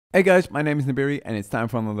Hey guys, my name is Nabiri and it's time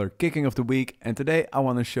for another kicking of the week, and today I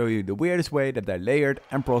want to show you the weirdest way that I layered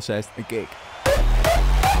and processed a kick.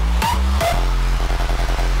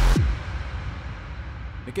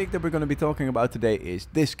 The kick that we're going to be talking about today is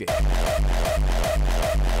this kick.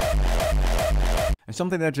 And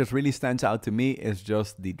something that just really stands out to me is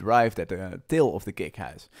just the drive that the tail of the kick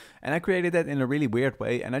has. And I created that in a really weird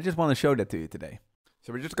way, and I just want to show that to you today.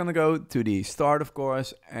 So we're just going to go to the start, of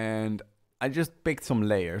course, and I just picked some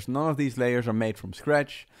layers. None of these layers are made from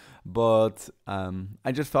scratch, but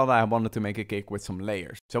I just felt I wanted to make a kick with some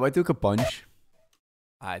layers. So I took a punch,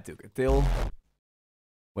 I took a tail,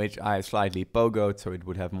 which I slightly pogoed so it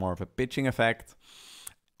would have more of a pitching effect.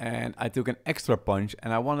 And I took an extra punch,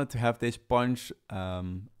 and I wanted to have this punch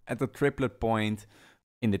at the triplet point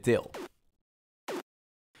in the tail.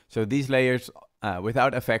 So these layers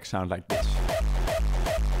without effects sound like this.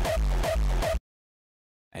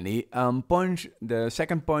 And the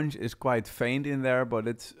second punch is quite faint in there, but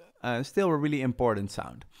it's still a really important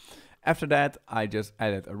sound. After that, I just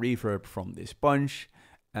added a reverb from this punch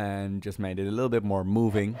and just made it a little bit more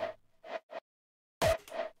moving. So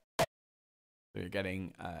you're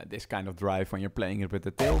getting this kind of drive when you're playing it with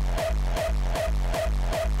the tail.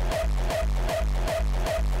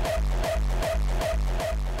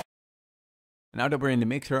 Now that we're in the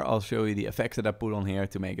mixer, I'll show you the effects that I put on here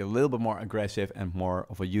to make it a little bit more aggressive and more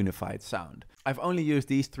of a unified sound. I've only used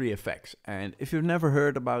these three effects, and if you've never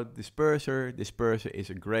heard about Disperser, Disperser is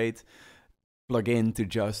a great plugin to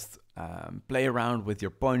just play around with your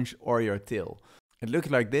punch or your tail. It looks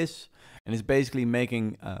like this, and it's basically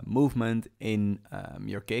making movement in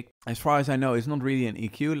your kick. As far as I know, it's not really an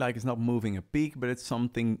EQ, like it's not moving a peak, but it's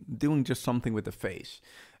doing just something with the face.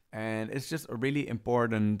 And it's just a really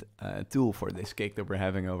important tool for this kick that we're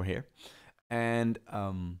having over here. And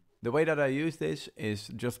the way that I use this is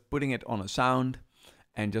just putting it on a sound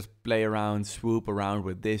and just play around, swoop around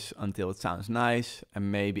with this until it sounds nice,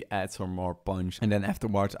 and maybe add some more punch. And then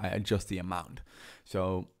afterwards I adjust the amount.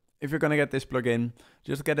 So if you're gonna get this plugin,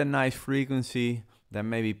 just get a nice frequency, then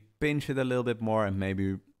maybe pinch it a little bit more and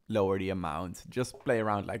maybe lower the amount. Just play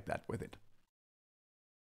around like that with it.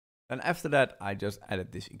 And after that, I just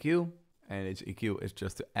added this EQ, and its EQ is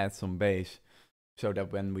just to add some bass, so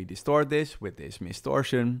that when we distort this with this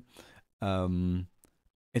distortion,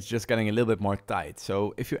 it's just getting a little bit more tight.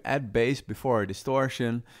 So if you add bass before a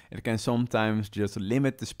distortion, it can sometimes just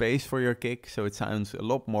limit the space for your kick, so it sounds a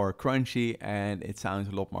lot more crunchy and it sounds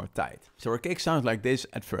a lot more tight. So our kick sounds like this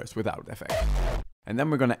at first without effects. And then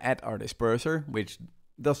we're gonna add our disperser, which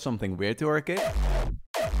does something weird to our kick.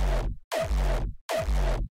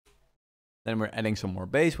 Then we're adding some more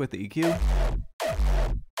bass with the EQ.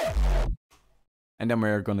 And then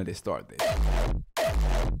we're gonna distort this.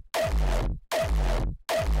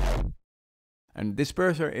 And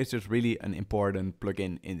Disperser is just really an important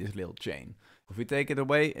plugin in this little chain. If we take it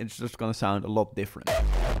away, it's just gonna sound a lot different.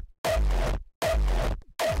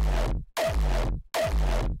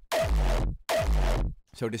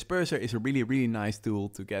 So Disperser is a really nice tool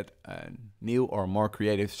to get a new or more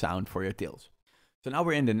creative sound for your tails. So now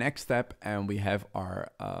we're in the next step, and we have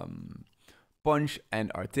our punch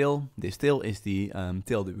and our tail. This tail is the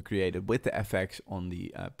tail that we created with the FX on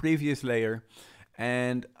the previous layer.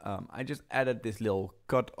 And I just added this little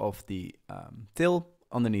cut of the tail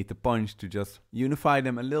underneath the punch to just unify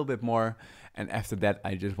them a little bit more. And after that,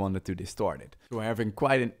 I just wanted to distort it. So we're having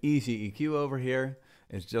quite an easy EQ over here.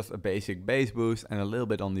 It's just a basic bass boost and a little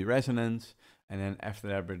bit on the resonance. And then after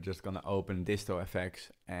that, we're just gonna open Disto effects,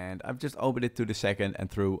 and I've just opened it to the second and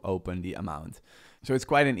open the amount. So it's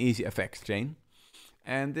quite an easy effects chain.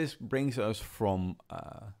 And this brings us from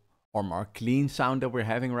our more clean sound that we're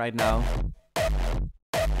having right now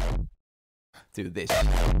to this.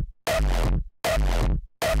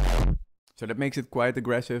 So that makes it quite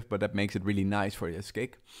aggressive, but that makes it really nice for this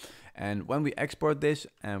kick. And when we export this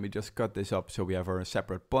and we just cut this up so we have our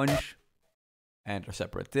separate punch and a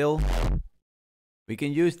separate tail, we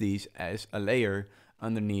can use these as a layer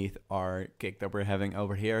underneath our kick that we're having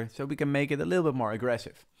over here, so we can make it a little bit more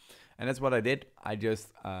aggressive. And that's what I did. I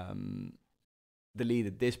just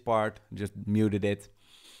deleted this part, just muted it,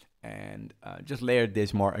 and just layered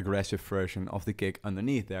this more aggressive version of the kick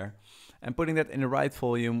underneath there. And putting that in the right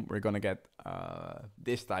volume, we're gonna get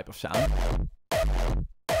this type of sound.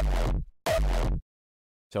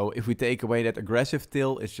 So if we take away that aggressive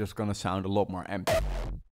tail, it's just gonna sound a lot more empty.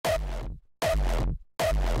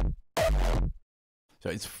 So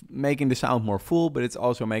it's making the sound more full, but it's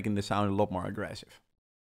also making the sound a lot more aggressive.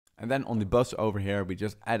 And then on the bus over here, we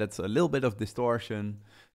just added a little bit of distortion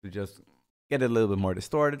to just get it a little bit more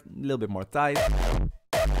distorted, a little bit more tight.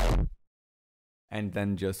 and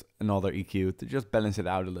then just another EQ to just balance it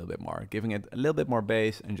out a little bit more, giving it a little bit more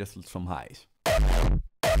bass and just some highs.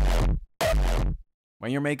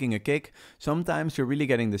 When you're making a kick, sometimes you're really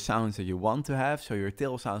getting the sounds that you want to have, so your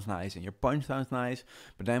tail sounds nice and your punch sounds nice,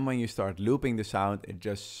 but then when you start looping the sound, it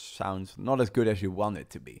just sounds not as good as you want it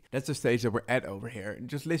to be. That's the stage that we're at over here.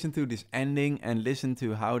 Just listen to this ending and listen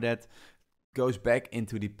to how that goes back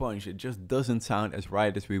into the punch. It just doesn't sound as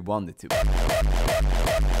right as we want it to be.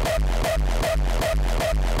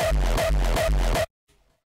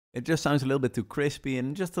 It just sounds a little bit too crispy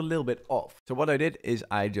and just a little bit off. So what I did is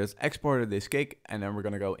I just exported this kick, and then we're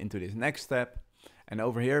gonna go into this next step. And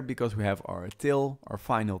over here, because we have our tail, our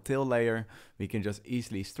final tail layer, we can just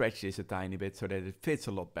easily stretch this a tiny bit so that it fits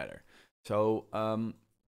a lot better. So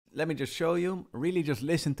let me just show you. Really just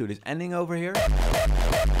listen to this ending over here.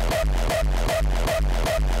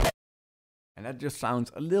 And that just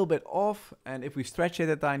sounds a little bit off. And if we stretch it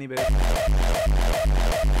a tiny bit,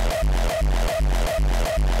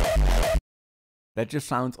 that just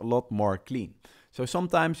sounds a lot more clean. So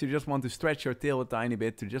sometimes you just want to stretch your tail a tiny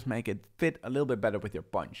bit to just make it fit a little bit better with your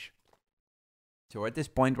punch. So we're at this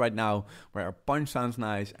point right now where our punch sounds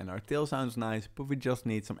nice and our tail sounds nice, but we just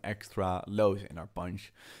need some extra lows in our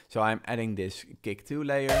punch. So I'm adding this kick 2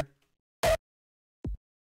 layer.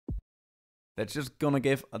 That's just gonna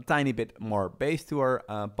give a tiny bit more bass to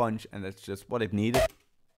our punch, and that's just what it needed.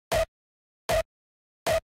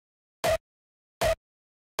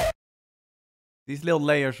 These little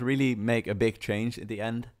layers really make a big change at the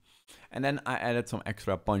end. And then I added some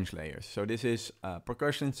extra punch layers. So this is a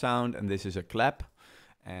percussion sound and this is a clap.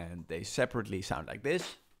 And they separately sound like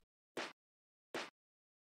this.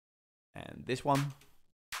 And this one.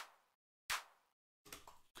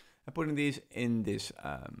 And putting these in this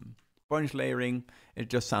punch layering, it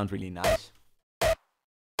just sounds really nice.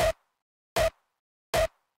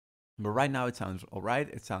 But right now it sounds alright,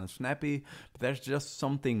 it sounds snappy, but there's just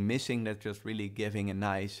something missing that's just really giving a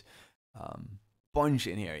nice punch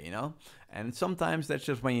in here, you know? And sometimes that's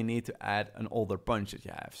just when you need to add an older punch that you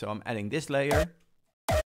have. So I'm adding this layer,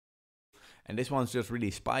 and this one's just really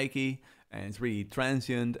spiky, and it's really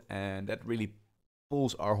transient, and that really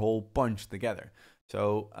pulls our whole punch together.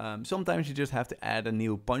 So sometimes you just have to add a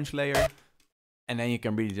new punch layer, and then you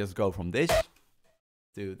can really just go from this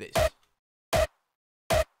to this.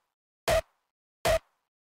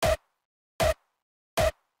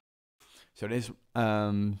 So this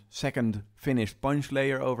second finished punch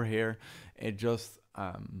layer over here, it just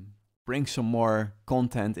brings some more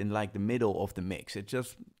content in like the middle of the mix. It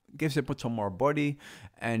just gives it some more body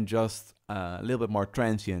and just a little bit more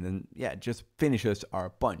transient, and yeah, it just finishes our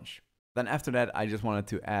punch. Then after that, I just wanted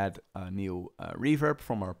to add a new reverb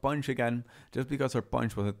from our punch again, just because our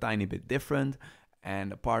punch was a tiny bit different,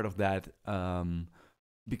 and a part of that,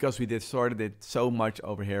 because we distorted it so much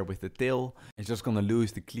over here with the tail, it's just gonna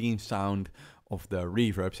lose the clean sound of the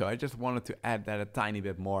reverb. So I just wanted to add that a tiny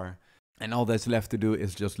bit more. And all that's left to do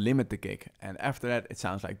is just limit the kick. And after that, it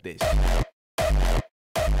sounds like this.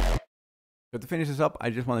 So to finish this up,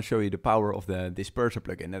 I just want to show you the power of the Disperser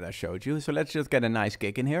plugin that I showed you. So let's just get a nice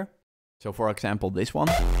kick in here. So for example, this one.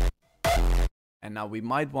 And now we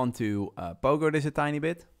might want to pogo this a tiny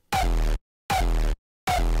bit.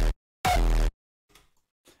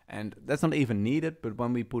 And that's not even needed, but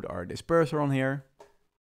when we put our disperser on here,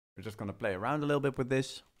 we're just gonna play around a little bit with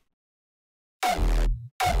this.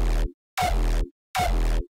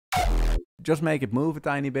 Just make it move a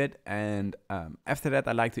tiny bit, and after that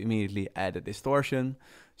I like to immediately add a distortion,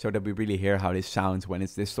 so that we really hear how this sounds when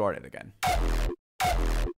it's distorted again.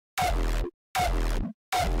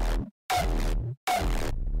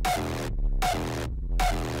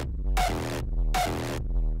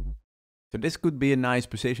 So this could be a nice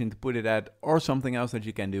position to put it at, or something else that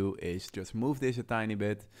you can do is just move this a tiny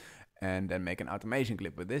bit and then make an automation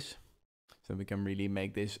clip with this. So we can really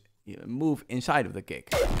make this move inside of the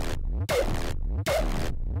kick.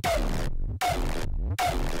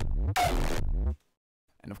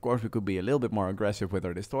 And of course we could be a little bit more aggressive with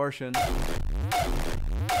our distortion.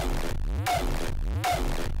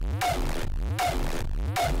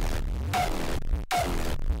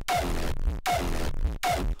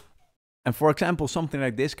 And for example, something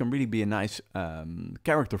like this can really be a nice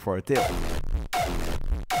character for a tail.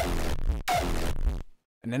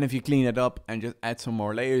 And then if you clean it up and just add some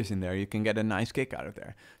more layers in there, you can get a nice kick out of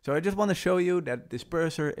there. So I just want to show you that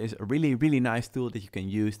Disperser is a really, really nice tool that you can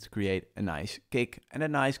use to create a nice kick and a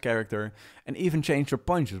nice character, and even change your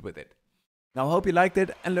punches with it. Now I hope you liked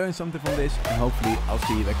it and learned something from this, and hopefully I'll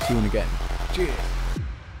see you back soon again. Cheers!